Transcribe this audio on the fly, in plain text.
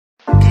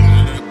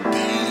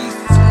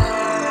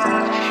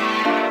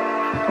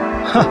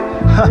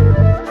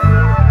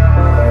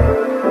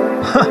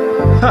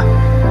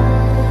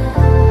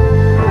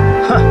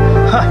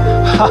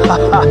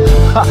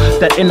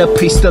That inner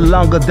peace still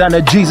longer than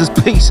a Jesus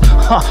peace.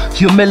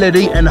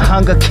 Humility and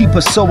hunger keep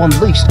us so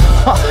unleashed.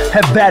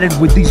 Have batted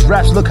with these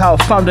raps, look how I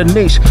found a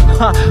niche.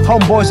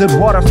 Homeboys at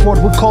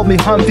Waterford would call me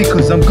Humpy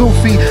cause I'm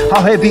goofy.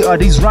 How heavy are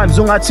these rhymes?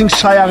 I'm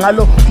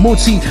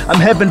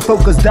heaven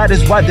focused, that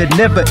is why they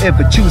never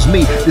ever choose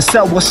me. They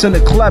sell what's in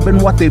the club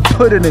and what they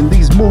put in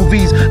these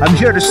movies. I'm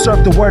here to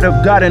serve the word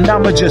of God and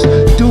I'ma just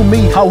do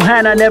me. How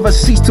Hannah never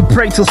ceased to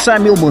pray till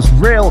Samuel was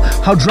real.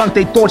 How drunk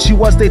they thought she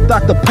was, they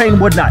thought the pain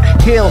would not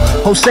heal.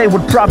 Jose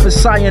would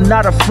prophesy and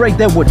not afraid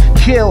they would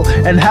kill.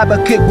 And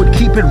Habakkuk would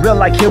keep it real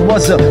like it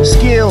was a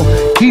skill.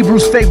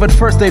 Hebrews favored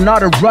first, they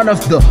not a run of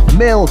the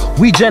mill.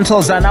 We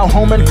Gentiles are now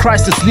home in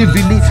Christ, it's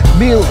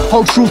Vilimile.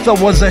 Whole truth, I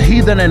was a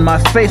heathen and my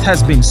faith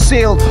has been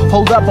sealed.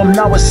 Hold up, I'm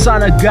now a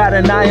son of God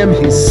and I am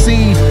his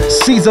seed.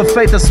 Seeds of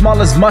faith as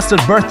small as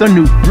mustard birth a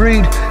new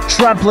breed.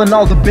 Trampling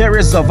all the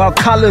barriers of our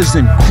colors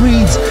and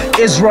creeds.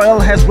 Israel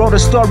has wrote a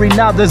story,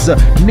 now there's a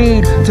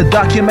need to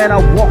document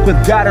our walk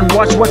with God and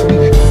watch what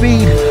we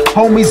feed.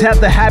 Homies have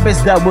the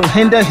habits that will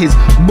hinder his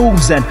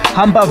moves, and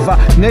hambava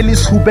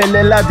nelis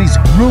hubelela these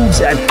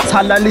grooves, and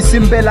talali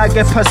simbela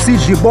ke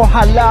passage bo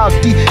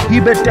halati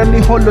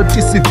ibetemi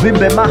holoti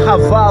sivimbe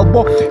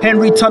mahavalbo.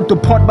 Henry turned to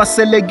point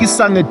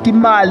baselegisa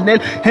ngetimal nel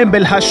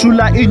hembel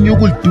hashula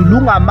inyugul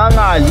dulunga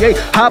mangal ye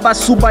haba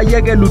suba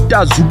yeke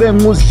lutazube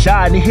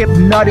nguzhlani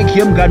hypnotic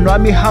yemngani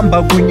wami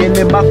hamba kunye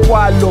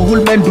nemakwalo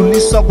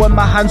hulmendulisa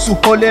kwemahansu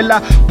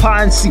holela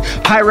phansi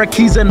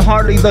hierarchies and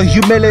hardly the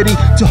humility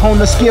to hone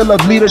the skill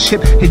of leadership.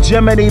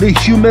 Hegemony to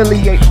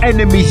humiliate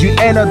enemies. You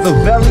enter the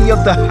valley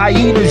of the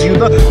hyenas. You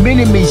the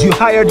mini-me's. You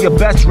hired your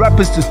best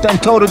rappers to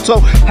stand toe-to-toe.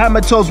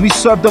 Hammer toes, we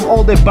serve them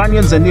all their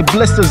bunions and their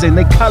blisters and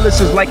their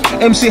calluses. Like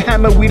MC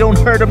Hammer, we don't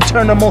hurt them,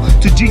 turn them all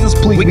to Jesus,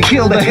 please. We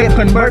killed the hip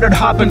and murdered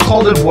hop and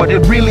called it what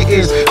it really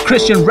is.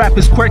 Christian rap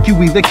is quirky,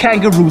 we the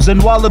kangaroos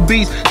and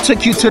wallabies.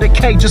 Took you to the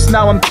K, just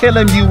now I'm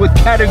killing you with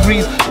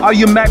categories. Are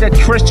you mad at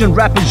Christian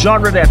rap is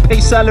genre that pay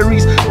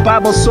salaries?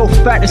 Bible so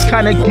fat, it's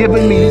kinda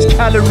giving me these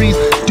calories.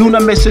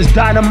 Dunamis is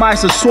dynamite,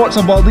 the source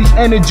of all these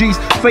energies.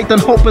 Faith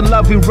and hope and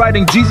love, he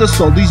writing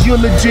Jesus all these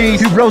eulogies.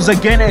 He rose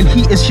again and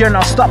he is here,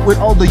 now stop with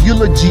all the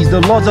eulogies.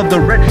 The laws of the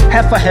red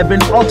heifer have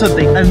been altered,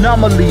 they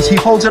anomalies. He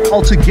holds it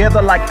all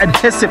together like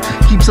adhesive,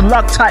 keeps it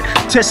locked tight.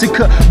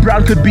 Jessica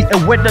Brown could be a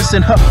witness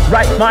in her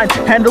right mind.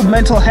 Handle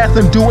mental health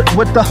and do it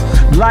with the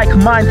like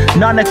mind.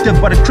 Non-active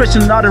but a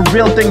Christian, not a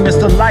real thing,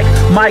 Mr. Like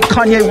Mike.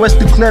 Kanye West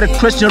declared a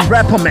Christian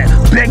rapper, man.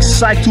 Big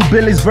psych, 2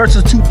 Billy's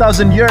versus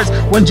 2,000 years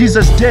when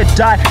Jesus did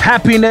die.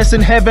 Happiness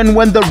in heaven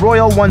when the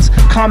royal ones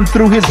come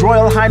through. His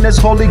royal highness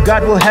holy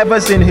God will have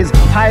us in his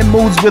high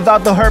moods.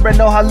 Without the herb and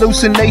no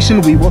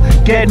hallucination, we will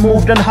get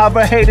moved and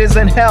hover. Haters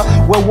in hell,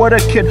 where would a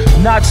kid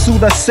not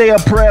soothe us? Say a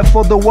prayer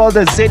for the world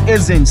as it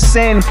is in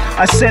sin.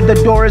 I said the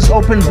door is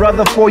open,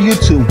 brother, for you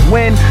to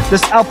win.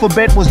 This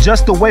alphabet was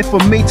just a way for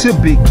me to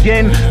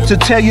begin to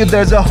tell you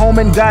there's a home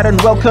in God and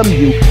welcome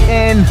you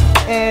in.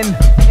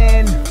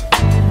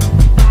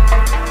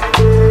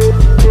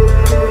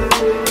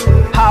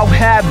 How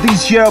have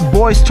these here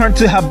boys turned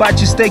to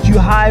hibachi steak? You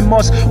high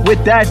most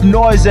with that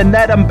noise and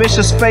that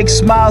ambitious fake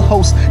smile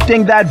host.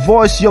 Think that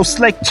voice, your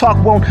slick talk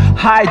won't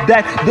hide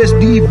that. This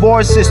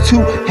divorce is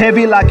too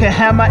heavy like a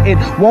hammer, it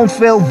won't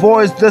fill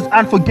voids. This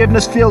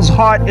unforgiveness feels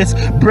hard, it's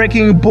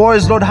breaking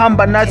boys. Lord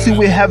Hamba Nazi,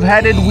 we have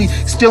had it, we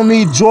still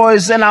need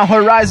joys. And our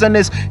horizon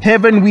is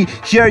heaven, we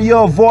hear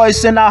your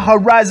voice. And our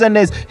horizon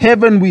is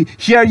heaven, we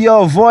hear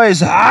your voice.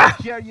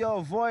 Hear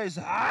your voice,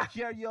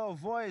 hear your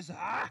voice,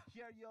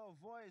 hear your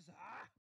voice.